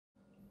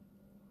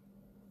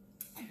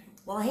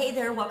Well, hey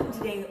there, welcome to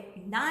day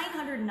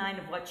 909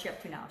 of What You Up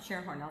To Now.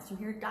 Sharon Horne-Ellstrom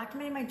here,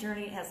 documenting my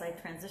journey as I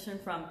transition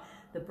from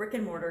the brick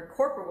and mortar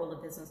corporate world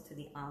of business to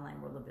the online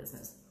world of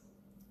business.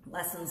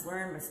 Lessons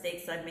learned,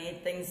 mistakes I've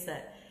made, things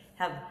that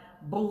have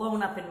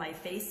blown up in my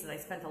face that I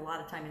spent a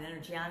lot of time and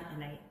energy on,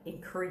 and I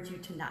encourage you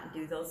to not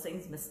do those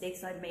things.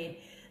 Mistakes I've made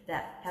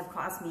that have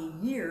cost me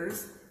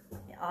years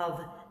of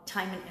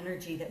time and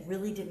energy that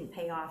really didn't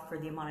pay off for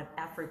the amount of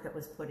effort that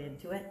was put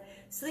into it,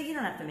 so that you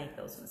don't have to make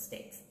those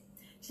mistakes.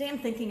 Today I'm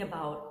thinking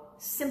about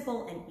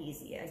simple and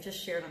easy. I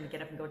just shared on the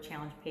Get Up and Go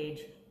Challenge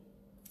page,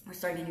 we're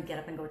starting a new Get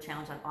Up and Go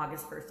Challenge on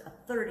August 1st, a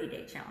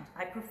 30-day challenge.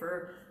 I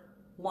prefer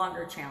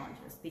longer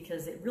challenges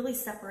because it really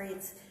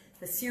separates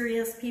the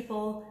serious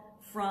people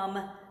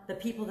from the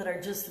people that are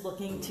just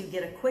looking to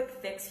get a quick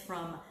fix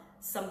from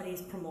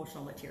somebody's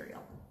promotional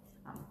material.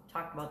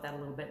 Talk about that a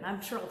little bit, and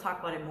I'm sure I'll talk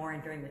about it more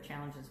during the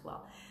challenge as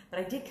well. But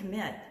I did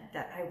commit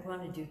that I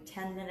want to do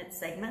 10-minute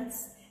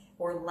segments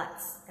or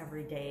less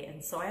every day,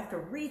 and so I have to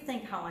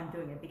rethink how I'm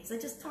doing it, because I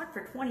just talked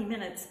for 20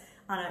 minutes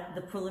on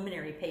the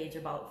preliminary page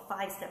about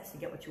 5 steps to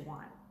get what you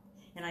want,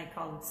 and I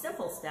call them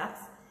simple steps.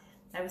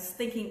 I was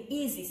thinking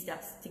easy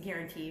steps to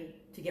guarantee you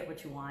to get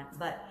what you want,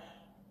 but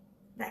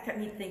that got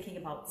me thinking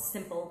about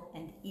simple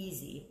and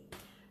easy.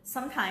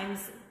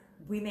 Sometimes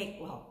we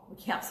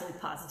absolutely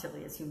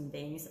positively as human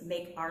beings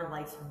make our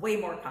lives way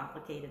more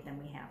complicated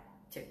than we have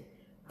to.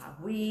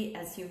 We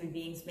as human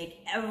beings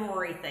make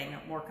everything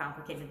more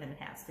complicated than it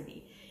has to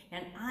be.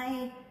 And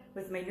I,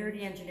 with my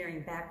nerdy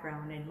engineering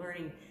background and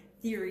learning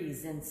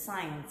theories and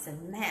science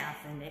and math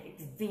and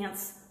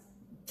advanced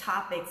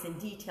topics and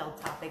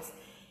detailed topics,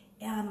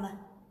 am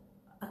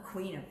a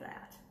queen of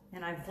that.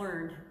 And I've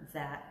learned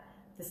that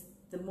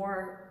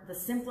the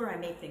simpler I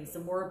make things,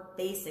 the more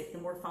basic, the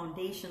more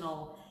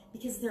foundational,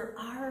 because there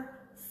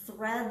are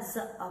threads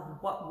of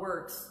what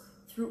works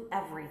through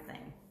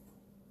everything.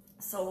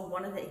 So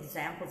one of the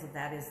examples of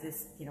that is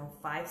this,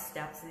 5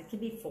 steps, and it can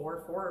be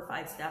 4 or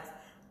 5 steps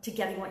to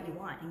getting what you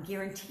want and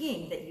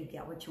guaranteeing that you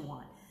get what you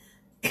want.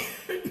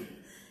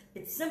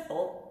 It's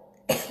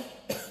simple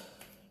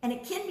and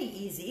it can be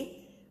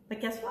easy,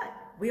 but guess what?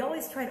 We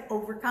always try to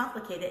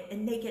overcomplicate it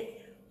and make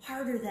it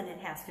harder than it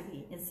has to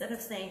be. Instead of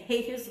saying,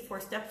 hey, here's the 4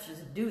 steps,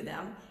 just do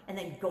them, and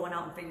then going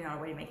out and figuring out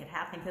a way to make it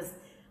happen, because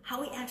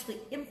how we actually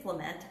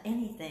implement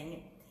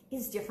anything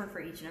is different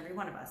for each and every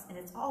one of us. And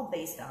it's all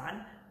based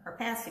on our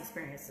past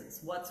experiences.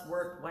 What's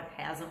worked, what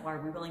hasn't, what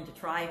are we willing to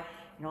try?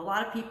 A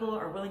lot of people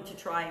are willing to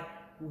try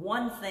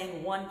one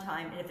thing one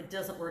time, and if it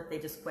doesn't work, they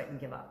just quit and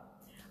give up.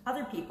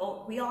 Other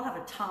people, we all have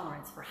a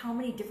tolerance for how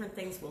many different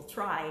things we'll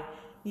try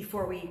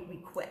before we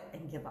quit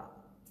and give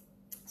up.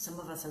 Some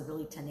of us are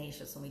really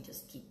tenacious and we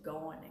just keep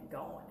going and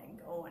going and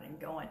going and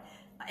going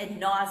ad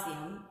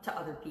nauseum to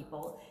other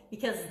people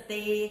because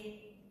they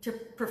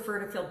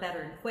prefer to feel better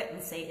and quit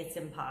and say it's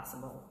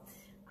impossible.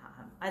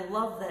 I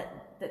love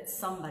that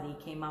somebody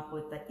came up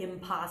with the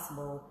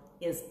impossible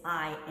is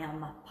I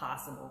am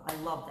possible. I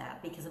love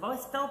that because I've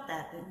always felt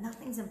that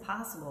nothing's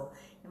impossible.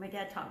 And my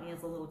dad taught me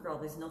as a little girl,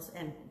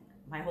 and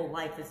my whole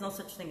life, there's no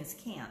such thing as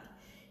can't.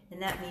 And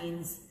that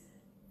means,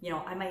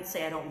 I might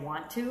say I don't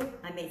want to.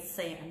 I may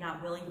say I'm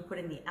not willing to put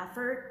in the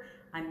effort.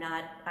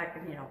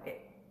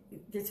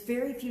 There's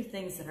very few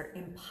things that are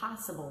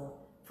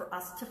impossible for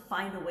us to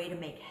find a way to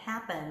make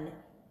happen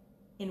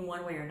in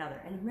one way or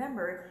another. And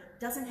remember, it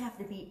doesn't have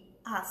to be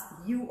us,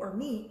 you or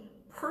me,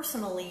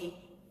 personally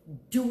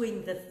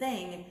doing the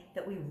thing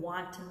that we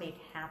want to make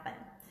happen.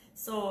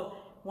 So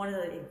one of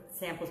the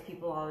examples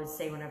people always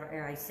say whenever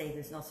I say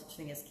there's no such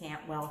thing as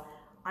can't, well,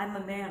 I'm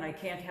a man, I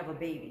can't have a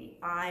baby.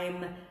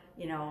 I'm,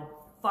 5'1.5",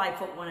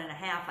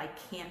 I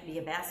can't be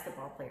a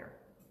basketball player.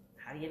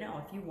 How do you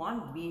know? If you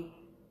wanted to be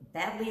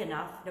badly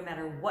enough, no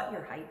matter what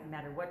your height, no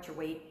matter what your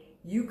weight,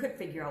 you could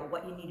figure out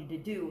what you needed to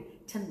do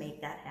to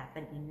make that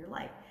happen in your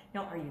life.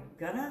 Now, are you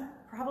gonna?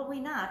 Probably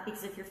not,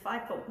 because if you're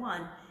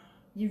 5'1",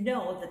 you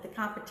know that the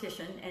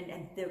competition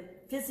and the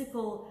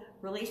physical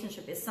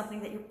relationship is something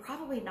that you're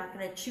probably not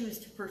gonna choose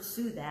to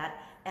pursue that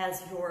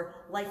as your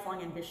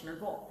lifelong ambition or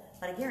goal.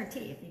 But I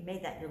guarantee if you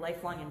made that your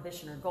lifelong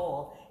ambition or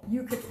goal,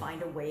 you could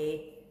find a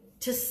way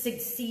to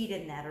succeed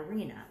in that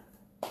arena.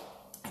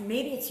 And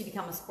maybe it's to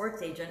become a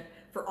sports agent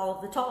for all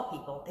of the tall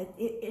people.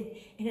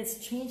 And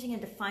it's changing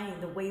and defining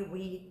the way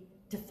we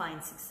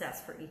define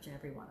success for each and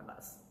every one of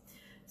us.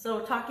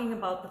 So talking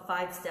about the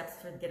 5 steps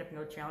for the Get Up and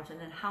Go Challenge,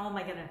 and then how I'm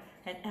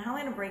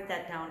gonna break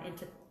that down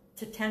into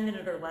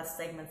 10-minute or less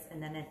segments,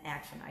 and then an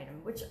action item,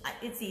 which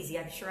it's easy.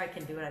 I'm sure I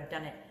can do it. I've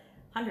done it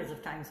hundreds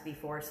of times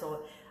before.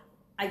 So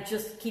I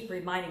just keep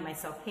reminding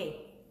myself,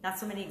 hey, not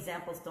so many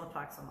examples, don't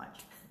talk so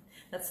much.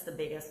 That's the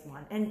biggest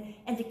one.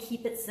 And to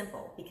keep it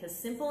simple, because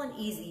simple and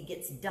easy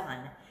gets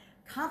done.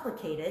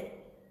 Complicated,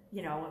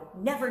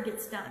 never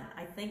gets done.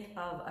 I think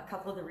of a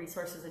couple of the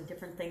resources and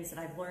different things that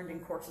I've learned in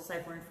courses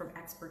I've learned from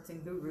experts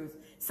and gurus,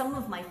 some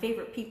of my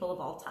favorite people of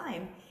all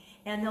time,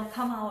 and they'll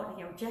come out,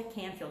 Jack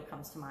Canfield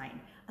comes to mind.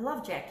 I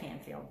love Jack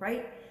Canfield,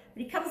 right?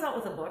 But he comes out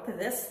with a book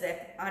this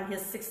thick on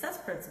his success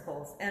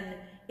principles, and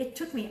it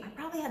took me, I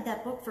probably had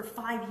that book for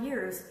 5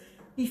 years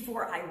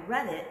before I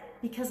read it,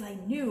 because I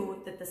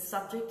knew that the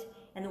subject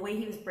and the way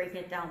he was breaking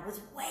it down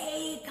was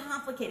way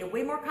complicated,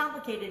 way more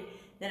complicated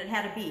than it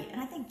had to be.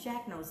 And I think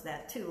Jack knows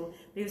that too,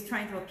 but he was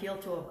trying to appeal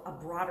to a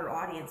broader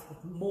audience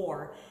with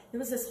more. There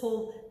was this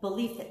whole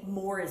belief that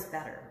more is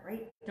better,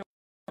 right?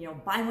 You know,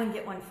 buy one,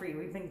 get one free.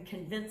 We've been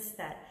convinced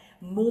that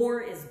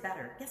more is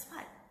better. Guess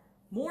what?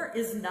 More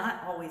is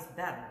not always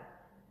better.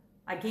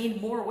 I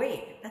gained more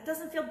weight. That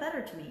doesn't feel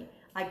better to me.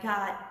 I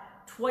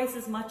got twice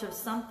as much of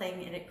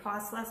something and it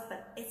costs less,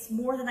 but it's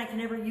more than I can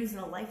ever use in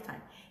a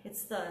lifetime.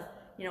 It's the,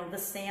 you know, the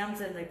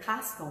Sam's and the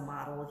Costco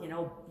model, you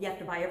know, you have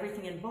to buy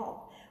everything in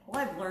bulk.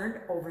 Well, I've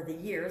learned over the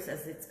years,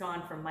 as it's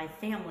gone from my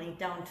family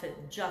down to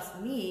just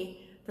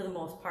me for the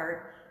most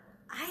part,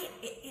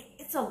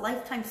 it's a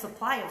lifetime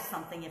supply of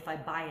something if I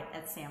buy it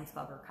at Sam's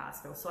Club or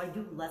Costco. So I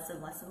do less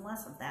and less and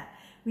less of that.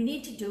 We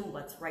need to do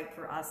what's right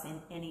for us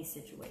in any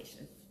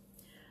situation.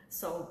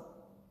 So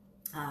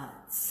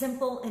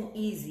simple and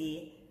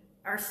easy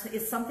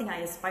is something I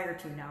aspire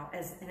to now.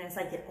 And as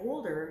I get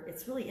older,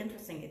 it's really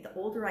interesting. The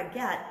older I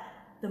get,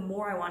 the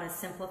more I want to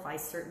simplify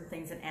certain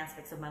things and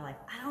aspects of my life.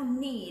 I don't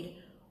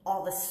need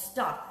all the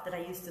stuff that I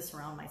used to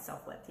surround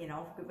myself with. You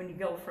know, when you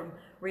go from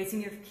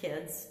raising your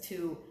kids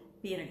to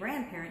being a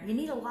grandparent, you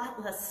need a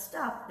lot less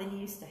stuff than you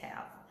used to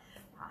have.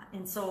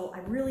 And so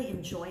I'm really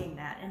enjoying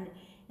that. And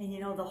you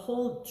know, the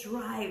whole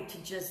drive to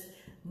just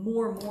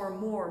more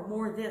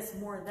this,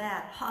 more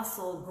that,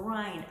 hustle,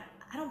 grind,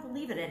 I don't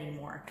believe it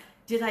anymore.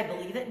 Did I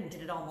believe it and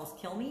did it almost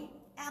kill me?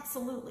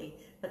 Absolutely.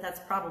 But that's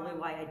probably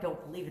why I don't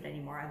believe it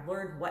anymore. I've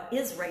learned what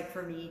is right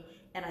for me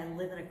and I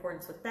live in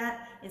accordance with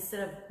that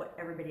instead of what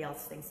everybody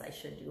else thinks I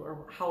should do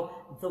or how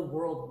the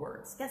world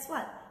works. Guess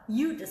what?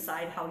 You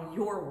decide how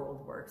your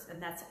world works,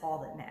 and that's all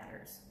that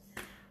matters.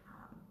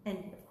 And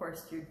of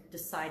course, you're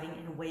deciding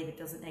in a way that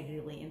doesn't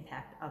negatively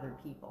impact other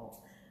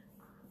people.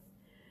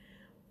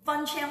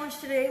 Fun challenge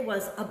today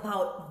was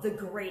about the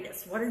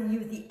greatest. What are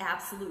you the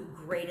absolute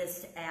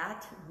greatest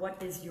at?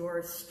 What is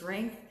your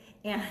strength?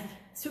 And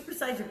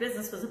Supersize Your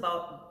Business was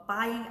about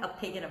buying a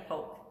pig in a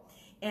poke.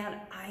 And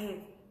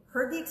I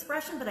heard the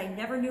expression, but I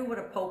never knew what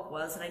a poke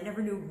was, and I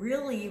never knew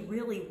really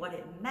what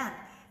it meant.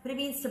 But it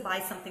means to buy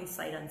something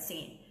sight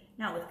unseen.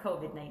 Now with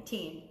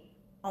COVID-19,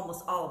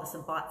 almost all of us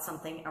have bought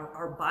something or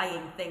are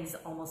buying things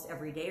almost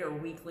every day or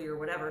weekly or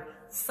whatever,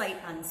 sight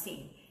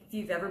unseen. If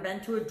you've ever been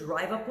to a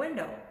drive-up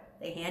window,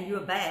 they hand you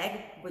a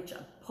bag, which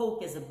a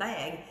poke is a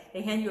bag.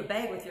 They hand you a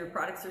bag with your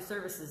products or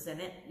services in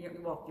it,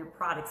 your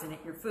products in it,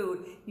 your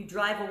food. You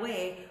drive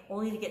away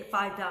only to get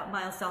 5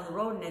 miles down the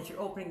road, and as you're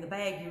opening the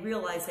bag, you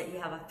realize that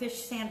you have a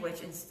fish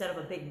sandwich instead of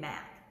a Big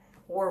Mac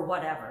or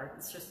whatever.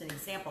 It's just an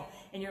example.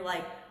 And you're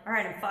like, all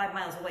right, I'm 5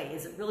 miles away.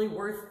 Is it really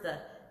worth the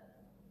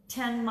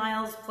 10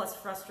 miles plus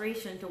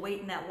frustration to wait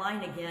in that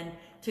line again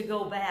to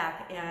go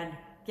back and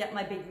get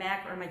my Big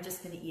Mac, or am I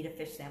just going to eat a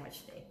fish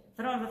sandwich today? If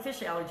I don't have a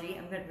fish allergy,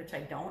 which I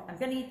don't, I'm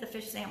going to eat the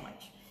fish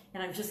sandwich,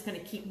 and I'm just going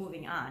to keep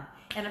moving on.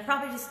 And I'm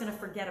probably just going to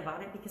forget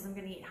about it because I'm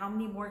going to eat how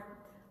many more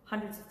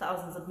hundreds of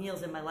thousands of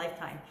meals in my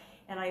lifetime.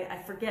 And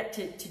I forget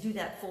to do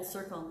that full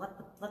circle and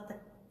let the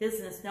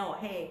business know,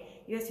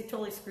 hey, you guys are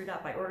totally screwed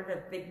up. I ordered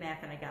a Big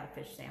Mac and I got a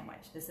fish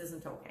sandwich. This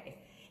isn't okay.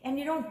 And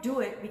you don't do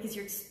it because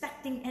you're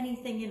expecting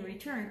anything in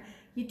return.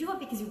 You do it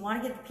because you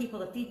want to give people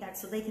the feedback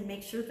so they can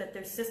make sure that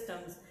their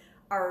systems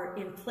are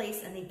in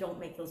place and they don't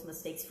make those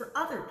mistakes for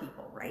other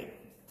people, right?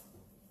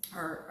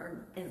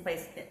 Or in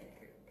place.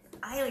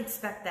 I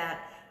expect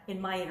that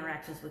in my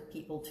interactions with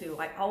people too.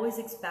 I always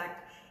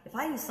expect if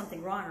I do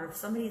something wrong or if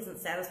somebody isn't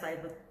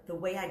satisfied with the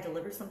way I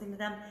deliver something to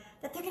them,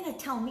 that they're going to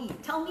tell me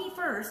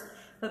first.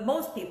 But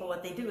most people,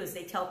 what they do is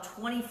they tell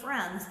 20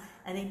 friends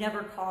and they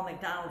never call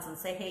McDonald's and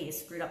say, hey, you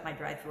screwed up my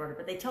drive-thru order.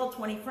 But they tell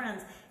 20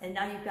 friends, and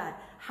now you've got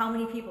how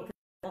many people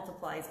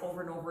multiplies over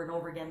and over and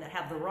over again that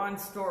have the wrong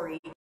story.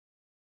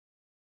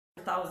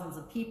 Thousands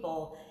of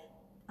people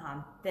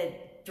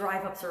that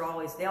drive-ups are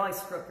always, they always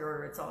screw up your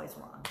order. It's always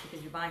wrong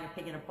because you're buying a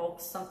pig in a poke,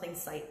 something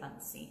sight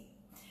unseen.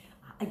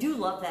 I do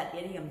love that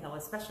idiom though,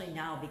 especially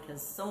now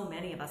because so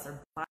many of us are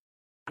buying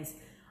things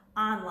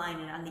online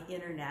and on the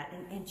internet.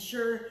 And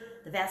sure,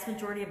 the vast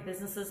majority of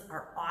businesses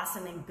are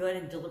awesome and good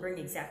and delivering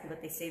exactly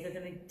what they say they're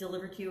going to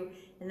deliver to you.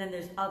 And then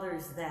there's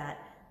others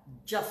that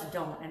just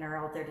don't and are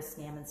out there to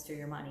scam and steal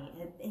your money.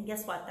 And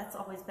guess what? That's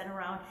always been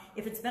around.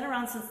 If it's been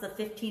around since the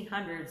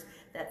 1500s,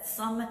 that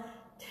some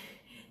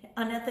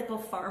unethical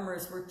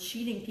farmers were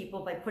cheating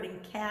people by putting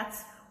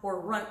cats or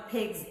runt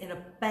pigs in a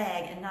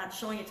bag and not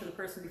showing it to the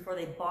person before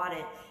they bought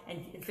it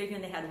and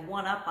figuring they had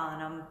one up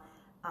on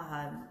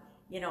them,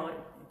 you know,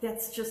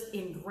 that's just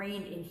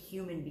ingrained in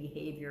human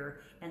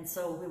behavior. And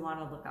so we want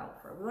to look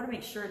out for it. We want to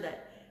make sure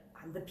that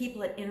the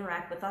people that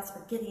interact with us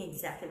are getting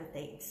exactly what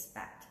they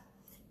expect.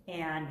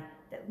 And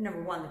that,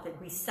 number one,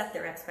 that we set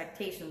their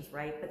expectations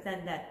right, but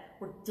then that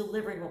we're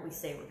delivering what we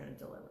say we're going to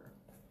deliver.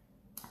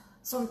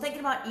 So I'm thinking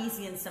about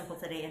easy and simple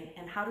today,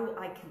 and how do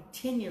I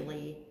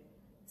continually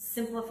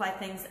simplify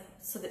things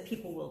so that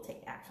people will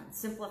take action,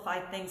 simplify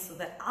things so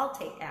that I'll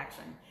take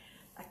action.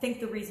 I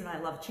think the reason I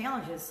love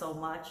challenges so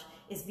much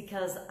is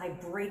because I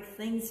break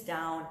things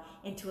down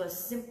into a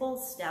simple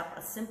step,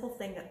 a simple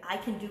thing that I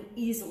can do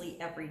easily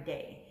every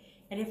day.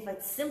 And if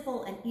it's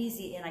simple and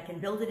easy and I can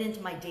build it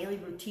into my daily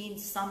routine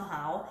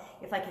somehow,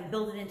 if I can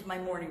build it into my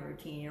morning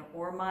routine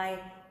or my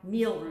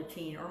meal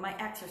routine or my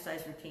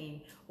exercise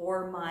routine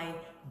or my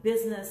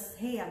business,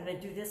 hey, I'm going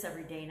to do this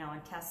every day now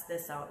and test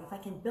this out. If I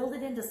can build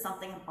it into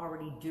something I'm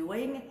already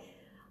doing,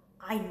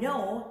 I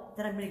know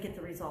that I'm going to get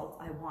the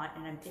result I want,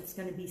 and it's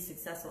going to be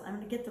successful. I'm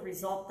going to get the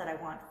result that I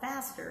want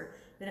faster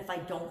than if I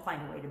don't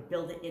find a way to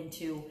build it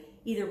into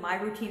either my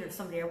routine or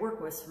somebody I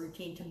work with's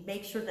routine to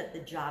make sure that the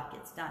job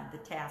gets done, the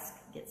task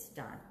gets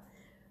done.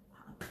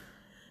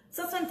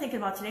 So that's what I'm thinking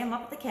about today. I'm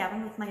up at the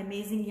cabin with my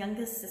amazing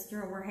youngest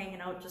sister, and we're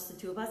hanging out, just the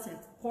two of us, and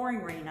it's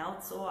pouring rain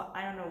out, so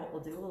I don't know what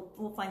we'll do.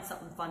 We'll find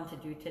something fun to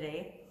do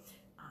today.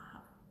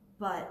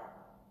 But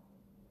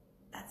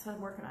that's what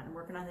I'm working on. I'm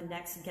working on the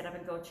next Get Up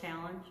and Go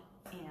challenge.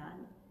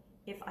 And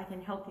if I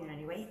can help you in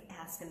any way,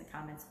 ask in the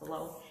comments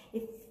below.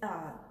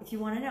 If you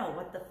want to know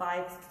what the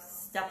 5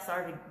 steps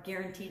are to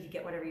guarantee to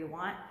get whatever you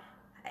want,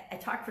 I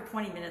talked for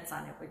 20 minutes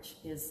on it, which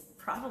is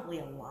probably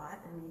a lot.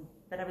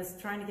 But I was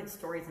trying to give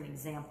stories and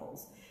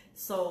examples.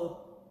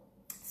 So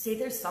say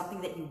there's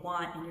something that you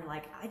want and you're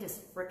like, I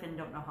just frickin'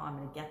 don't know how I'm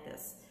going to get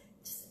this.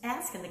 Just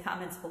ask in the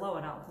comments below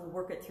and we'll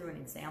work it through an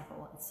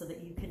example so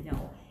that you can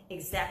know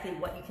exactly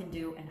what you can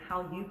do and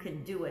how you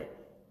can do it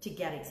to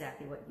get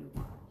exactly what you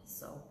want.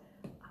 So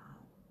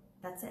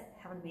that's it.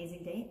 Have an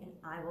amazing day, and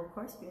I will, of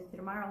course, be with you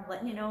tomorrow,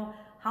 letting you know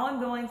how I'm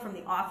going from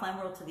the offline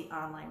world to the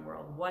online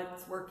world,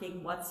 what's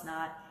working, what's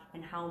not,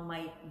 and how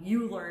might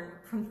you learn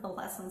from the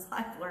lessons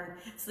I've learned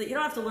so that you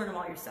don't have to learn them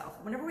all yourself.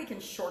 Whenever we can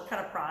shortcut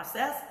a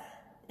process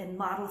and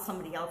model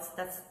somebody else,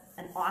 that's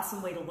an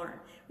awesome way to learn.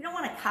 We don't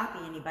want to copy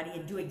anybody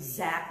and do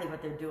exactly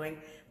what they're doing,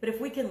 but if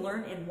we can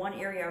learn in one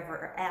area of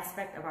our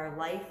aspect of our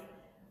life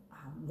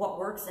what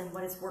works and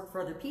what has worked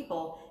for other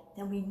people,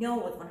 then we know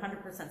with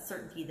 100%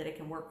 certainty that it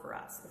can work for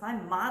us. If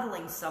I'm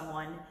modeling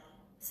someone,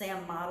 say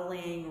I'm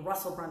modeling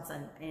Russell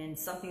Brunson in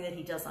something that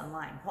he does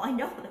online, well, I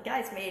know the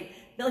guy's made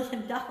 $1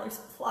 billion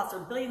plus or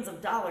billions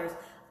of dollars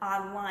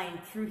online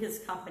through his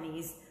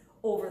companies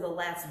over the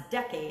last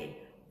decade.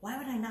 Why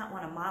would I not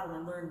want to model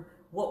and learn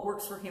what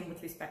works for him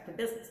with respect to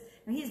business?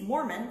 And he's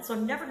Mormon, so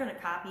I'm never going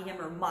to copy him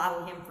or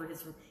model him for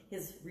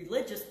his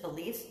religious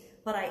beliefs,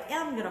 but I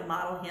am going to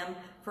model him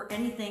for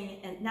anything,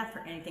 and not for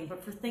anything,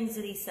 but for things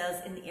that he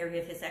says in the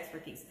area of his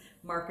expertise,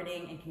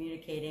 marketing and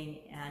communicating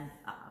and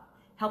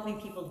helping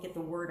people to get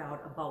the word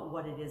out about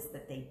what it is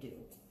that they do.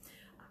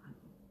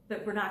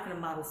 But we're not going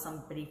to model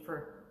somebody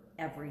for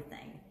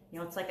everything. You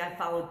know, it's like I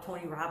followed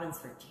Tony Robbins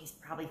for, geez,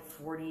 probably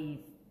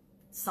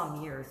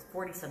 40-some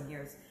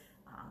years.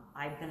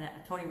 I've been a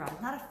Tony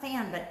Robbins, not a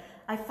fan, but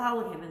I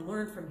followed him and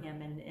learned from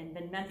him and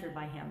been mentored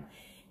by him.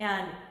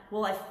 And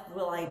will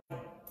I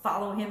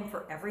follow him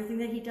for everything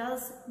that he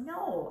does?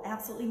 No,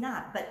 absolutely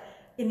not. But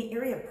in the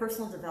area of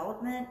personal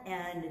development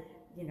and,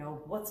 you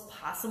know, what's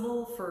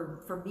possible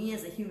for me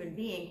as a human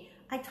being,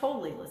 I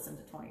totally listen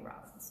to Tony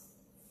Robbins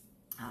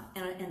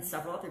and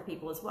several other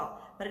people as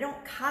well. But I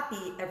don't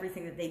copy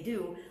everything that they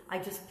do. I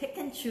just pick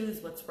and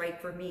choose what's right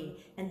for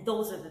me. And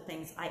those are the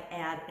things I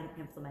add and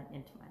implement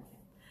into my life.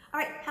 All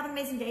right, have an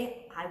amazing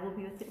day. I will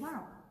be with you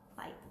tomorrow.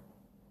 Bye.